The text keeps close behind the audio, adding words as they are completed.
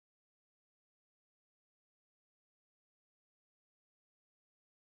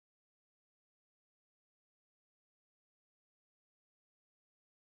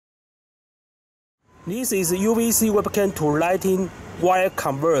This is UVC webcam to lighting wire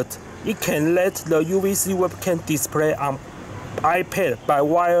convert. It can let the UVC webcam display on iPad by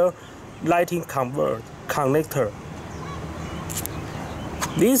wire lighting connector.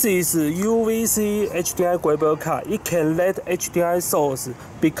 This is UVC HDMI grabber card. It can let HDMI source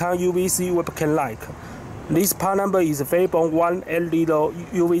become UVC webcam like. This part number is FEBON180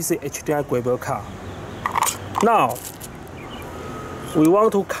 UVC HDMI grabber card. Now, we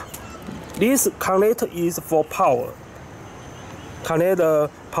want to. This connector is for power. Connect the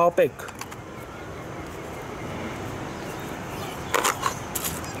power back.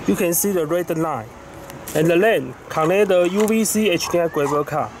 You can see the red line. And then connect the UVC HDMI grabber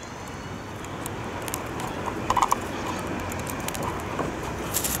card.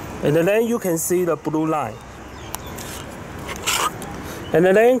 And then you can see the blue line. And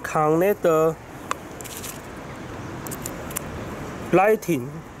then connect the lighting.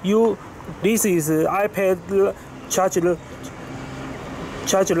 This is iPad charge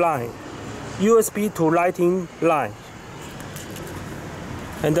line, USB to lighting line.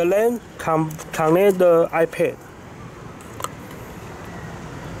 And then connect the iPad.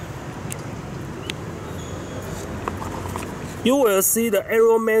 You will see the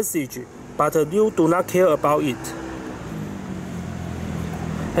error message, but you do not care about it.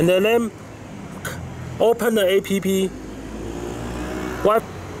 And then open the app. What?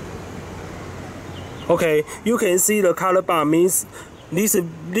 Okay, you can see the color bar means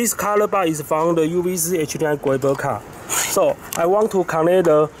this color bar is from the UVC HDMI grabber card. So I want to connect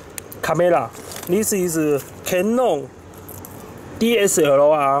the camera. This is Canon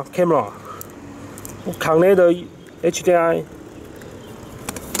DSLR camera. Connect the HDMI.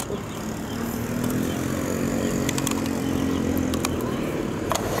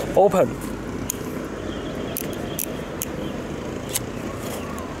 Open.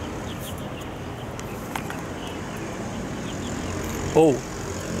 Oh,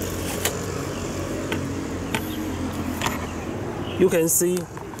 you can see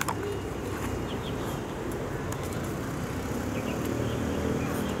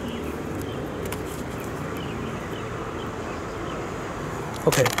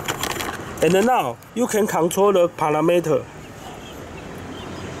okay, and then now you can control the parameter.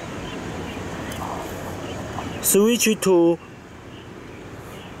 Switch to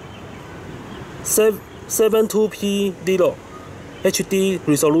 72p HD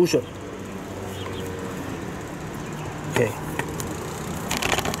resolution. Okay.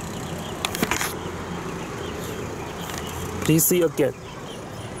 Please see again.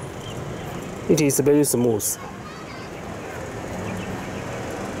 It is very smooth.